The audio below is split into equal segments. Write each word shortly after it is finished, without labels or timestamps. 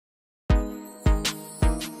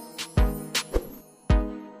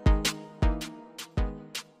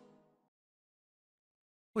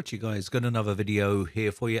What you guys, got another video here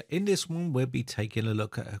for you. In this one, we'll be taking a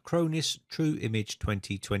look at Acronis True Image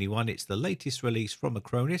 2021. It's the latest release from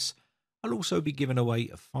Acronis. I'll also be giving away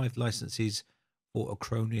 5 licenses for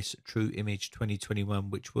Acronis True Image 2021,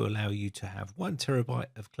 which will allow you to have 1 TB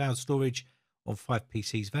of cloud storage on 5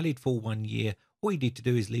 PCs, valid for 1 year. All you need to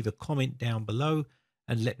do is leave a comment down below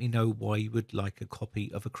and let me know why you would like a copy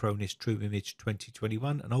of Acronis True Image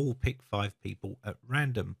 2021, and I will pick 5 people at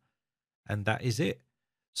random. And that is it.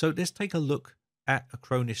 So let's take a look at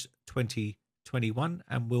Acronis 2021,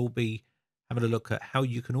 and we'll be having a look at how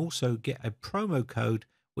you can also get a promo code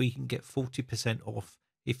where you can get 40% off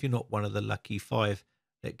if you're not one of the lucky 5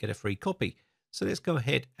 that get a free copy. So let's go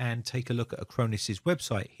ahead and take a look at Acronis's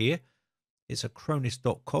website here. It's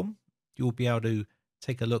acronis.com. You'll be able to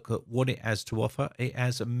take a look at what it has to offer. It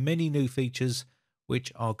has many new features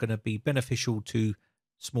which are going to be beneficial to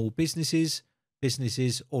small businesses,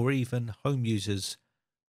 or even home users.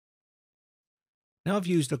 Now, I've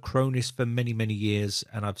used Acronis for many years,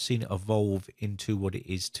 and I've seen it evolve into what it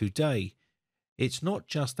is today. It's not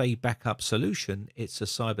just a backup solution, it's a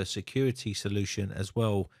cybersecurity solution as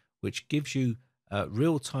well, which gives you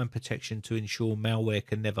real-time protection to ensure malware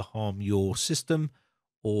can never harm your system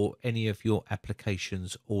or any of your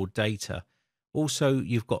applications or data. Also,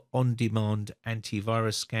 you've got on-demand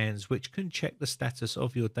antivirus scans, which can check the status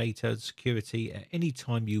of your data and security at any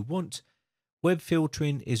time you want. Web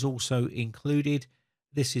filtering is also included.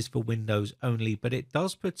 This is for Windows only, but it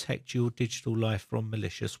does protect your digital life from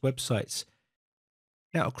malicious websites.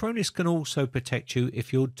 Now, Acronis can also protect you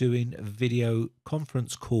if you're doing video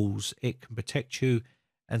conference calls. It can protect you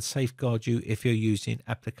and safeguard you if you're using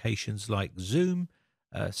applications like Zoom,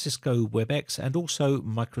 Cisco WebEx, and also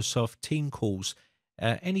Microsoft Team calls.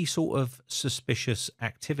 Any sort of suspicious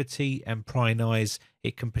activity and prying eyes,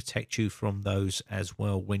 it can protect you from those as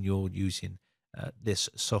well when you're using this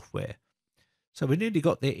software. So we nearly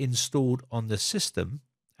got it installed on the system,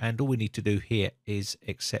 and all we need to do here is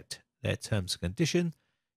accept their terms and condition.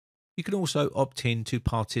 You can also opt in to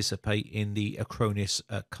participate in the Acronis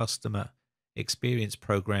customer experience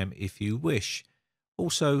program if you wish.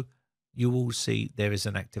 Also, you will see there is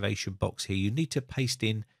an activation box here. You need to paste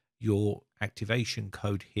in your activation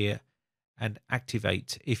code here and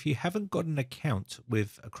activate. If you haven't got an account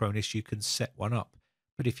with Acronis, you can set one up.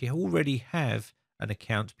 But if you already have an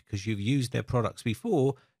account because you've used their products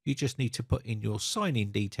before, you just need to put in your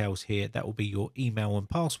sign-in details here. That will be your email and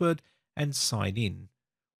password, and sign in.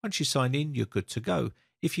 Once you sign in, you're good to go.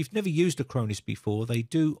 If you've never used Acronis before, they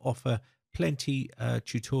do offer plenty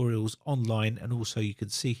tutorials online, and also you can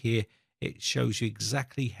see here it shows you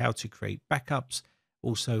exactly how to create backups,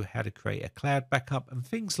 also how to create a cloud backup and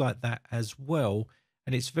things like that as well.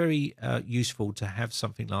 And it's very useful to have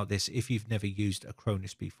something like this if you've never used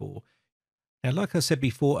Acronis before. Now, like I said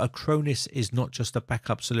before, Acronis is not just a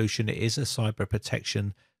backup solution, it is a cyber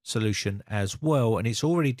protection solution as well. And it's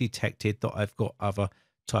already detected that I've got other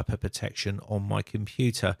type of protection on my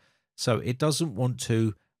computer. So it doesn't want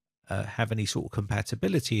to have any sort of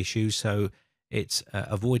compatibility issues. So it's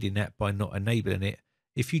avoiding that by not enabling it.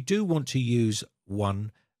 If you do want to use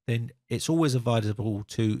one, then it's always advisable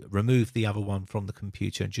to remove the other one from the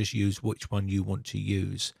computer and just use which one you want to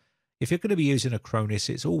use. If you're going to be using Acronis,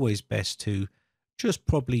 it's always best to just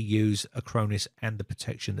probably use Acronis and the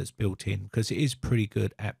protection that's built in, because it is pretty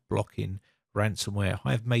good at blocking ransomware.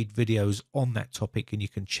 I've made videos on that topic and you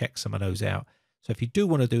can check some of those out. So if you do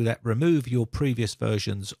want to do that, remove your previous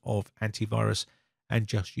versions of antivirus and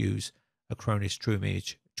just use Acronis True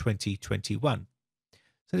Image 2021.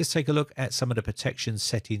 So let's take a look at some of the protection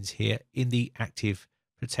settings here. In the active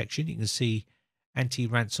protection, you can see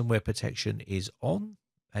anti-ransomware protection is on,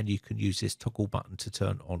 and you can use this toggle button to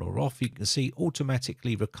turn on or off. You can see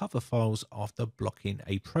automatically recover files after blocking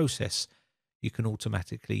a process. You can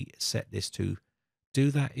automatically set this to do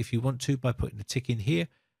that if you want to by putting a tick in here.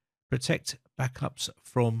 Protect backups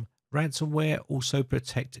from ransomware, also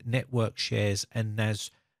protect network shares and NAS,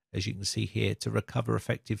 as you can see here, to recover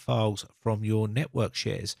affected files from your network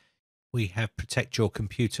shares. We have protect your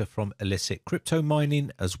computer from illicit crypto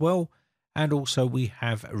mining as well. And also we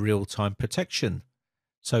have real-time protection.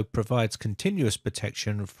 So provides continuous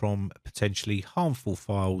protection from potentially harmful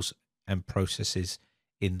files and processes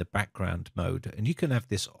in the background mode. And you can have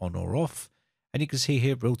this on or off. And you can see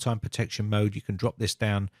here real-time protection mode. You can drop this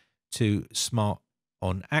down to smart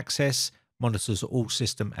on access, monitors all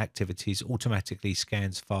system activities, automatically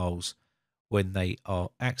scans files when they are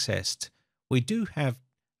accessed. We do have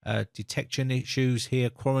detection issues here,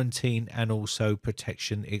 quarantine, and also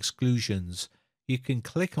protection exclusions. You can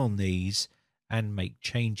click on these and make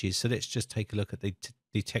changes. So let's just take a look at the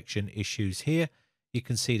detection issues here. You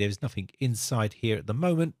can see there's nothing inside here at the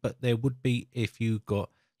moment, but there would be if you got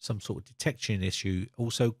some sort of detection issue.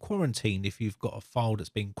 Also quarantine, if you've got a file that's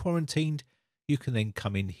been quarantined, you can then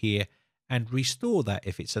come in here and restore that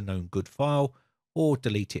if it's a known good file, or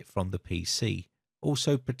delete it from the PC.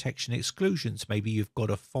 Also protection exclusions, maybe you've got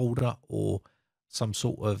a folder or some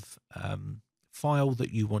sort of file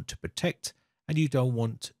that you want to protect and you don't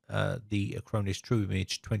want the Acronis True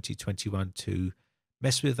Image 2021 to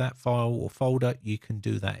mess with that file or folder. You can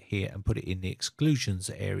do that here and put it in the exclusions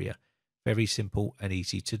area. Very simple and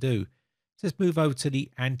easy to do. So let's move over to the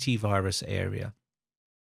antivirus area.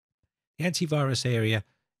 The antivirus area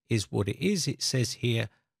is what it is. It says here,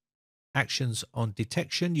 actions on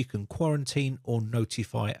detection. You can quarantine or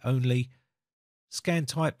notify only. Scan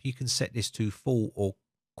type, you can set this to full or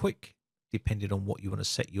quick, depending on what you want to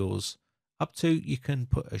set yours up to. You can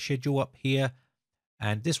put a schedule up here,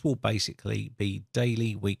 and this will basically be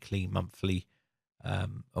daily, weekly, monthly,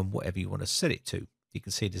 and whatever you want to set it to. You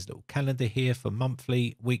can see there's a little calendar here for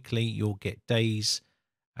monthly, weekly. You'll get days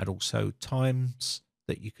and also times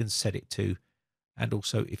that you can set it to. And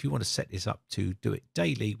also, if you want to set this up to do it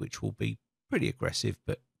daily, which will be pretty aggressive,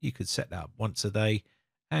 but you could set that up once a day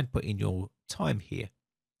and put in your time here.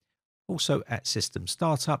 Also at system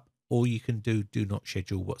startup, or you can do not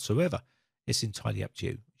schedule whatsoever. It's entirely up to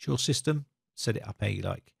you. It's your system, set it up how you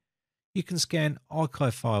like. You can scan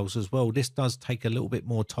archive files as well. This does take a little bit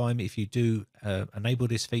more time. If you do enable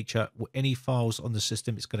this feature, any files on the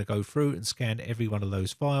system, it's going to go through and scan every one of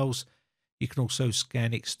those files. You can also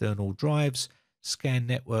scan external drives, scan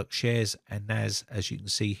network shares and NAS, as you can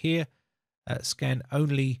see here. Scan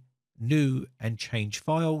only new and change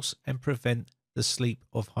files and prevent the sleep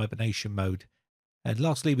of hibernation mode. And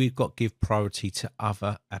lastly, we've got give priority to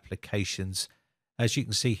other applications. As you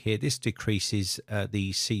can see here, this decreases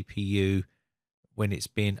the CPU when it's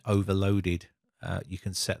being overloaded. You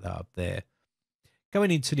can set that up there.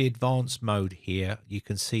 Going into the advanced mode here, you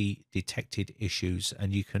can see detected issues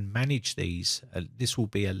and you can manage these. This will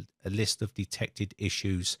be a list of detected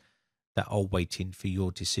issues that are waiting for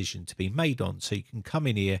your decision to be made on. So you can come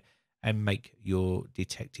in here and make your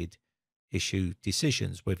detected issue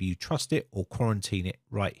decisions, whether you trust it or quarantine it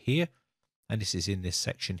right here. And this is in this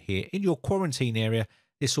section here. In your quarantine area,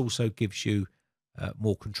 this also gives you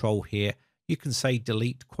more control here. You can say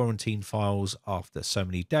delete quarantine files after so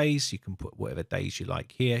many days. You can put whatever days you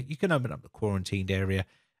like here. You can open up the quarantined area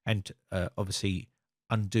and obviously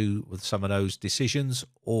undo with some of those decisions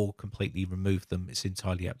or completely remove them. It's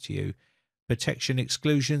entirely up to you. Protection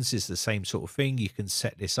exclusions is the same sort of thing. You can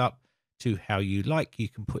set this up to how you like. You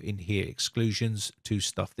can put in here exclusions to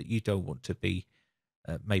stuff that you don't want to be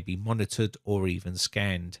maybe monitored or even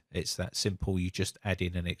scanned. It's that simple. You just add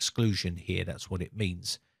in an exclusion here. That's what it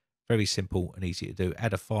means. Very simple and easy to do.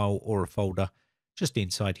 Add a file or a folder just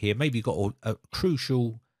inside here. Maybe you've got a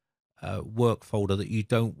crucial work folder that you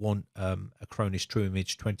don't want Acronis True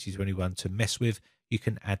Image 2021 to mess with. You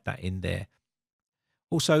can add that in there.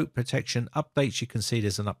 Also, protection updates. You can see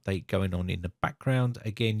there's an update going on in the background.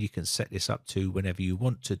 Again, you can set this up to whenever you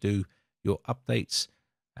want to do your updates.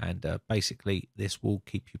 And basically, this will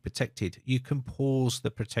keep you protected. You can pause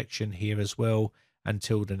the protection here as well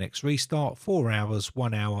until the next restart, 4 hours,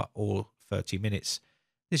 1 hour, or 30 minutes.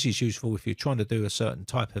 This is useful if you're trying to do a certain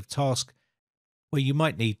type of task where you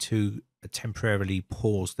might need to temporarily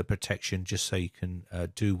pause the protection just so you can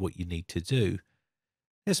do what you need to do.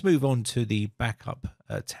 Let's move on to the backup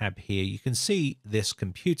tab here. You can see this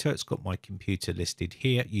computer. It's got my computer listed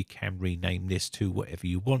here. You can rename this to whatever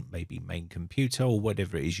you want, maybe main computer or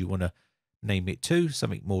whatever it is you want to name it to,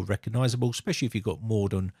 something more recognizable, especially if you've got more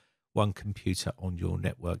than one computer on your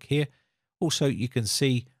network here. Also, you can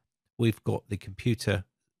see we've got the computer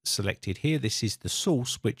selected here. This is the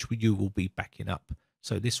source which you will be backing up.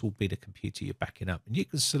 So this will be the computer you're backing up. And you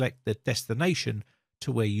can select the destination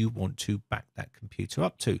to where you want to back that computer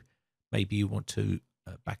up to. Maybe you want to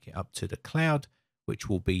back it up to the cloud, which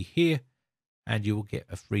will be here. And you will get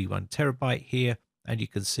a free 1 terabyte here. And you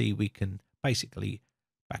can see we can basically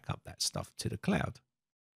back up that stuff to the cloud.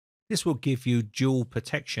 This will give you dual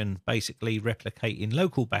protection, basically replicating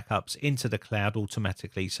local backups into the cloud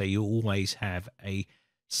automatically, so you always have a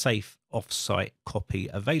safe off-site copy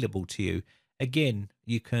available to you. Again,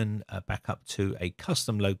 you can back up to a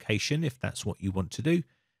custom location if that's what you want to do.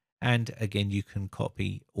 And again, you can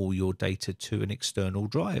copy all your data to an external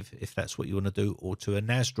drive if that's what you want to do, or to a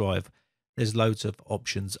NAS drive. There's loads of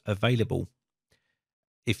options available.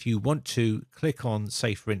 If you want to click on,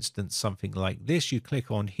 say, for instance, something like this, you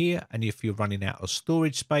click on here, and if you're running out of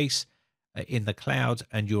storage space in the cloud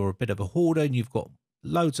and you're a bit of a hoarder and you've got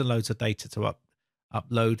loads and loads of data to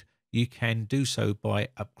upload, you can do so by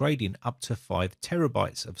upgrading up to 5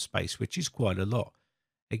 terabytes of space, which is quite a lot.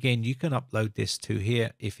 Again, you can upload this to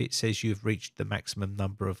here if it says you've reached the maximum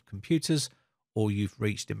number of computers or you've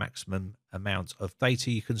reached the maximum amount of data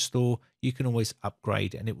you can store. You can always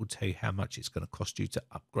upgrade, and it will tell you how much it's going to cost you to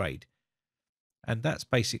upgrade. And that's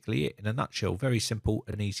basically it in a nutshell. Very simple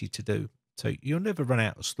and easy to do. So you'll never run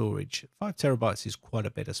out of storage. 5 terabytes is quite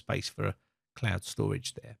a bit of space for a cloud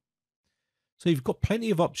storage there. So you've got plenty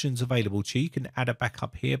of options available to you. You can add a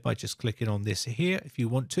backup here by just clicking on this here if you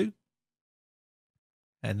want to.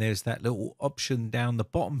 And there's that little option down the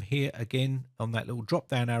bottom here again on that little drop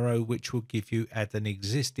down arrow, which will give you add an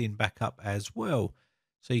existing backup as well.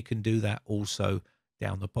 So you can do that also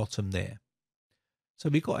down the bottom there. So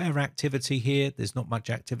we've got our activity here. There's not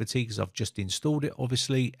much activity because I've just installed it,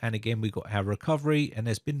 obviously. And again, we've got our recovery, and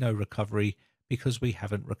there's been no recovery because we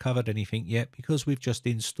haven't recovered anything yet because we've just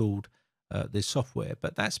installed this software.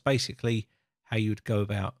 But that's basically how you'd go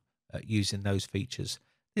about using those features.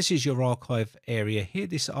 This is your archive area here.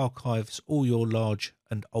 This archives all your large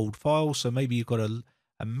and old files. So maybe you've got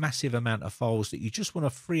a massive amount of files that you just want to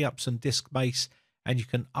free up some disk space, and you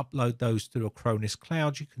can upload those to Acronis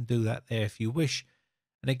Cloud. You can do that there if you wish.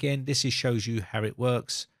 And again, this shows you how it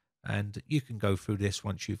works, and you can go through this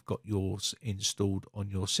once you've got yours installed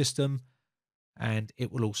on your system. And it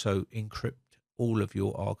will also encrypt all of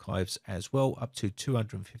your archives as well, up to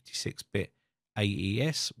 256-bit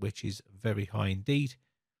AES, which is very high indeed.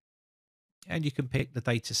 And you can pick the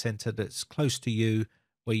data center that's close to you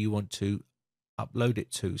where you want to upload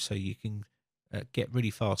it to, so you can get really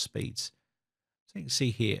fast speeds. So you can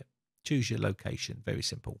see here, choose your location, very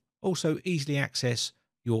simple. Also easily access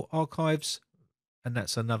your archives, and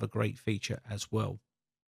that's another great feature as well.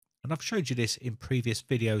 And I've showed you this in previous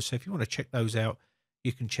videos, so if you want to check those out,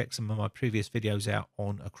 you can check some of my previous videos out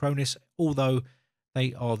on Acronis. Although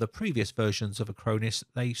they are the previous versions of Acronis,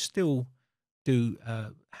 they still do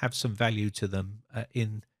have some value to them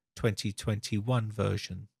in 2021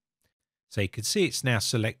 version. So you can see it's now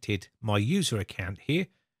selected my user account here,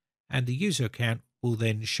 and the user account will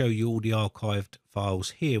then show you all the archived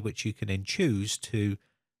files here, which you can then choose to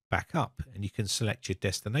back up. And you can select your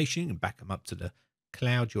destination and back them up to the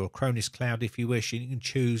cloud, your Acronis cloud if you wish, and you can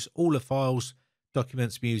choose all the files,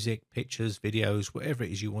 documents, music, pictures, videos, whatever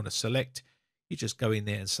it is you want to select. You just go in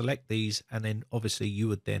there and select these, and then obviously you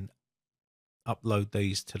would then upload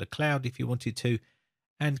these to the cloud if you wanted to,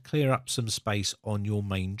 and clear up some space on your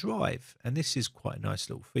main drive. And this is quite a nice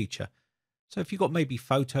little feature. So if you've got maybe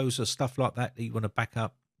photos or stuff like that that you want to back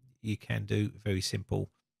up, you can do. Very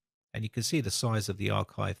simple. And you can see the size of the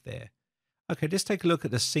archive there. Okay, let's take a look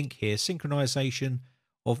at the sync here. Synchronization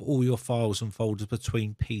of all your files and folders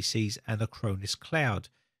between PCs and Acronis Cloud.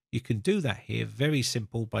 You can do that here, very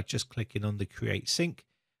simple, by just clicking on the Create Sync,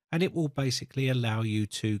 and it will basically allow you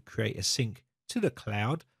to create a sync to the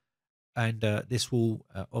cloud. And this will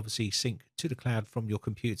obviously sync to the cloud from your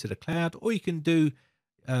computer to the cloud, or you can do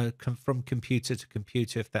from computer to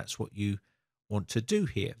computer if that's what you want to do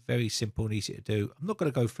here. Very simple and easy to do. I'm not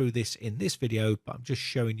going to go through this in this video, but I'm just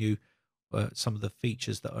showing you some of the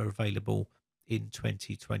features that are available in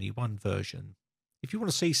 2021 version. If you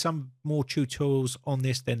want to see some more tutorials on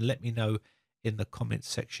this, then let me know in the comments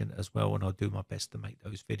section as well, and I'll do my best to make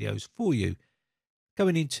those videos for you.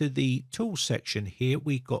 Going into the tools section here,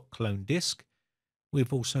 we've got Clone Disk.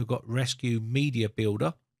 We've also got Rescue Media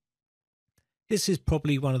Builder. This is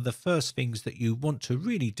probably one of the first things that you want to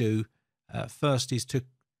really do. First is to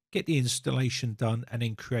get the installation done and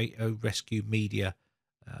then create a rescue media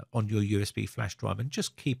on your USB flash drive, and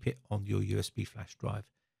just keep it on your USB flash drive.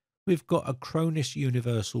 We've got Acronis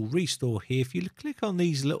Universal Restore here. If you click on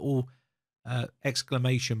these little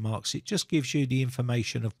exclamation marks, it just gives you the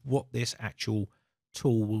information of what this actual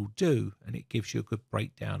tool will do, and it gives you a good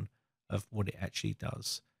breakdown of what it actually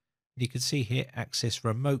does. You can see here, access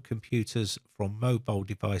remote computers from mobile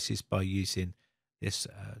devices by using this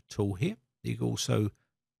tool here. You've also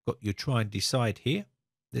got your try and decide here.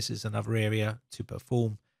 This is another area to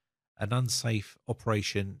perform an unsafe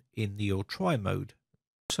operation in your try mode.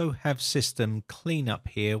 Also have system cleanup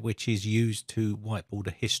here, which is used to wipe all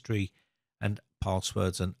the history and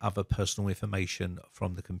passwords and other personal information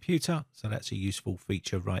from the computer. So that's a useful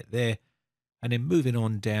feature right there. And then moving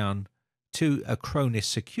on down to Acronis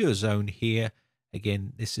Secure Zone here.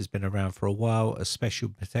 Again, this has been around for a while, a special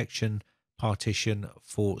protection partition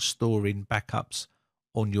for storing backups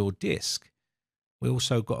on your disk. We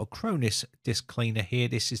also got Acronis Disk Cleaner here.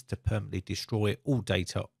 This is to permanently destroy all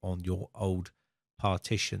data on your old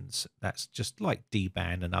partitions. That's just like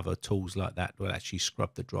DBAN and other tools like that will actually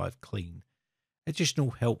scrub the drive clean.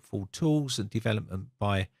 Additional helpful tools and development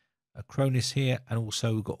by Acronis here, and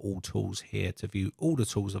also we've got all tools here to view all the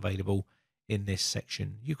tools available in this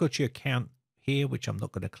section. You've got your account here, which I'm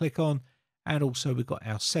not going to click on, and also we've got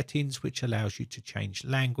our settings, which allows you to change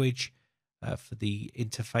language for the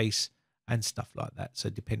interface and stuff like that. So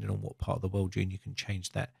depending on what part of the world you're in, you can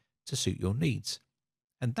change that to suit your needs.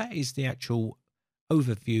 And that is the actual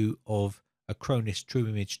overview of Acronis True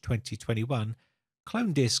Image 2021.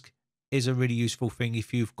 Clone disk is a really useful thing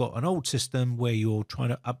if you've got an old system where you're trying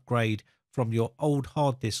to upgrade from your old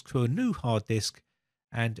hard disk to a new hard disk,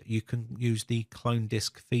 and you can use the clone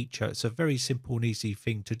disk feature. It's a very simple and easy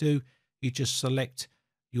thing to do. You just select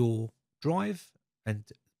your drive and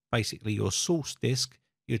basically your source disk.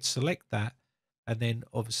 You'd select that, and then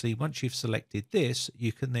obviously once you've selected this,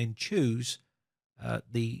 you can then choose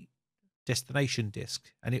the destination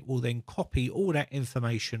disk, and it will then copy all that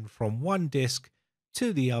information from one disk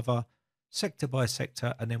to the other, sector by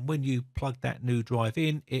sector, and then when you plug that new drive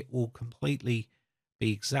in, it will completely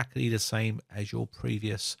be exactly the same as your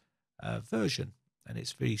previous version. And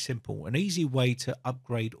it's very simple, an easy way to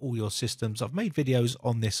upgrade all your systems. I've made videos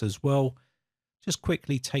on this as well. Just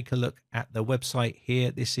quickly take a look at the website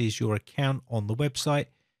here. This is your account on the website,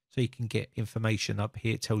 so you can get information up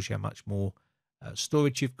here. It tells you how much more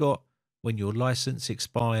storage you've got, when your license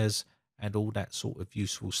expires, and all that sort of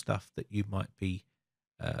useful stuff that you might be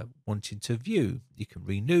wanting to view. You can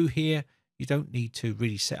renew here. You don't need to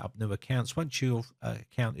really set up new accounts. Once your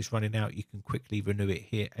account is running out, you can quickly renew it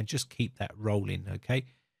here and just keep that rolling. Okay,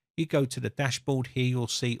 you go to the dashboard here, you'll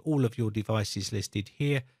see all of your devices listed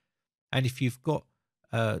here. And if you've got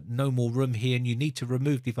no more room here and you need to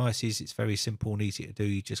remove devices, it's very simple and easy to do.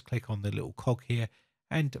 You just click on the little cog here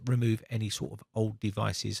and remove any sort of old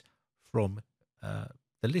devices from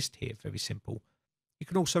the list here. Very simple. You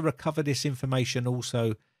can also recover this information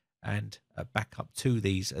also and back up to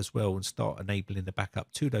these as well, and start enabling the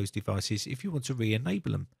backup to those devices if you want to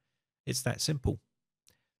re-enable them. It's that simple.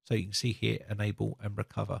 So you can see here, enable and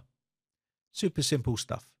recover. Super simple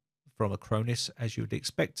stuff from Acronis, as you would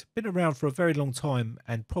expect. Been around for a very long time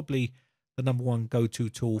and probably the #1 go-to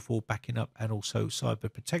tool for backing up and also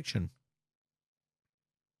cyber protection.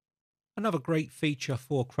 Another great feature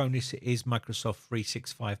for Acronis is Microsoft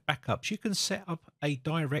 365 backups. You can set up a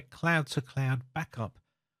direct cloud-to-cloud backup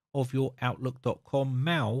of your Outlook.com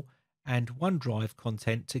mail and OneDrive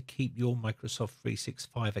content to keep your Microsoft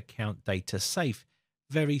 365 account data safe.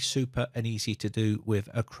 Very super and easy to do with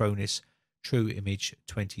Acronis True Image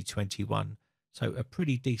 2021. So a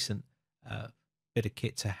pretty decent bit of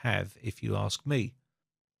kit to have, if you ask me.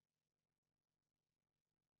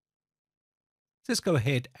 Let's go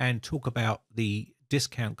ahead and talk about the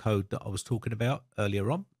discount code that I was talking about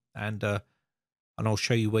earlier on, and I'll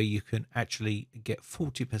show you where you can actually get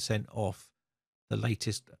 40% off the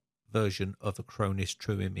latest version of Acronis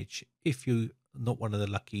True Image if you're not one of the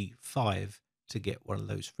lucky 5 to get one of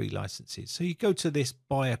those free licenses. So you go to this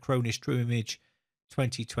Buy Acronis True Image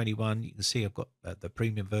 2021. You can see I've got the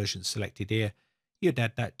premium version selected here. You'd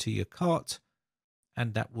add that to your cart,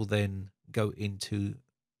 and that will then go into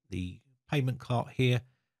the payment cart here.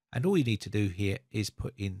 And all you need to do here is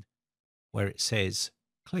put in where it says,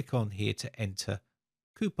 click on here to enter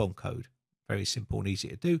coupon code. Very simple and easy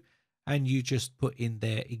to do. And you just put in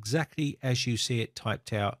there exactly as you see it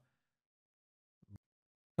typed out.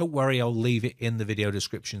 Don't worry, I'll leave it in the video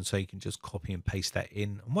description so you can just copy and paste that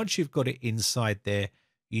in. And once you've got it inside there,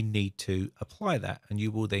 you need to apply that, and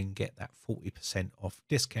you will then get that 40% off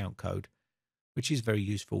discount code, which is very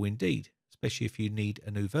useful indeed, especially if you need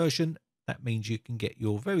a new version. That means you can get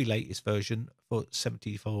your very latest version for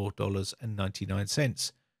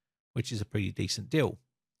 $74.99, which is a pretty decent deal.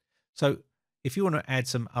 So if you want to add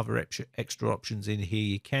some other extra options in here,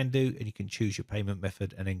 you can do, and you can choose your payment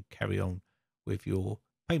method and then carry on with your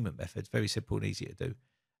payment methods. Very simple and easy to do.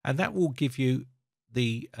 And that will give you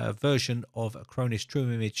the version of Acronis True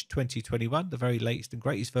Image 2021, the very latest and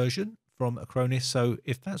greatest version from Acronis. So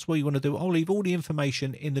if that's what you want to do, I'll leave all the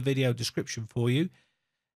information in the video description for you.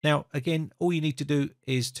 Now, again, all you need to do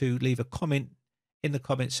is to leave a comment in the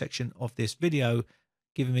comment section of this video,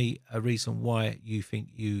 giving me a reason why you think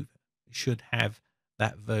you should have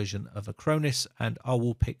that version of Acronis, and I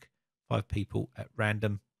will pick 5 people at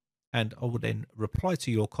random, and I will then reply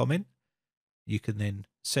to your comment. You can then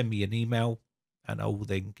send me an email, and I will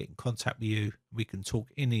then get in contact with you. We can talk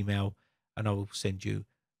in email, and I will send you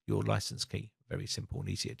your license key. Very simple and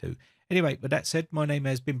easy to do. Anyway, with that said, my name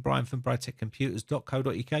has been Brian from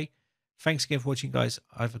briteccomputers.co.uk. Thanks again for watching, guys.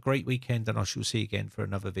 Have a great weekend, and I shall see you again for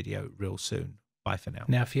another video real soon. Bye for now.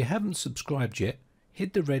 Now, if you haven't subscribed yet,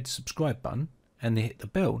 hit the red subscribe button and then hit the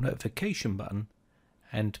bell notification button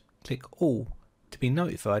and click all to be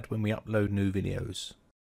notified when we upload new videos.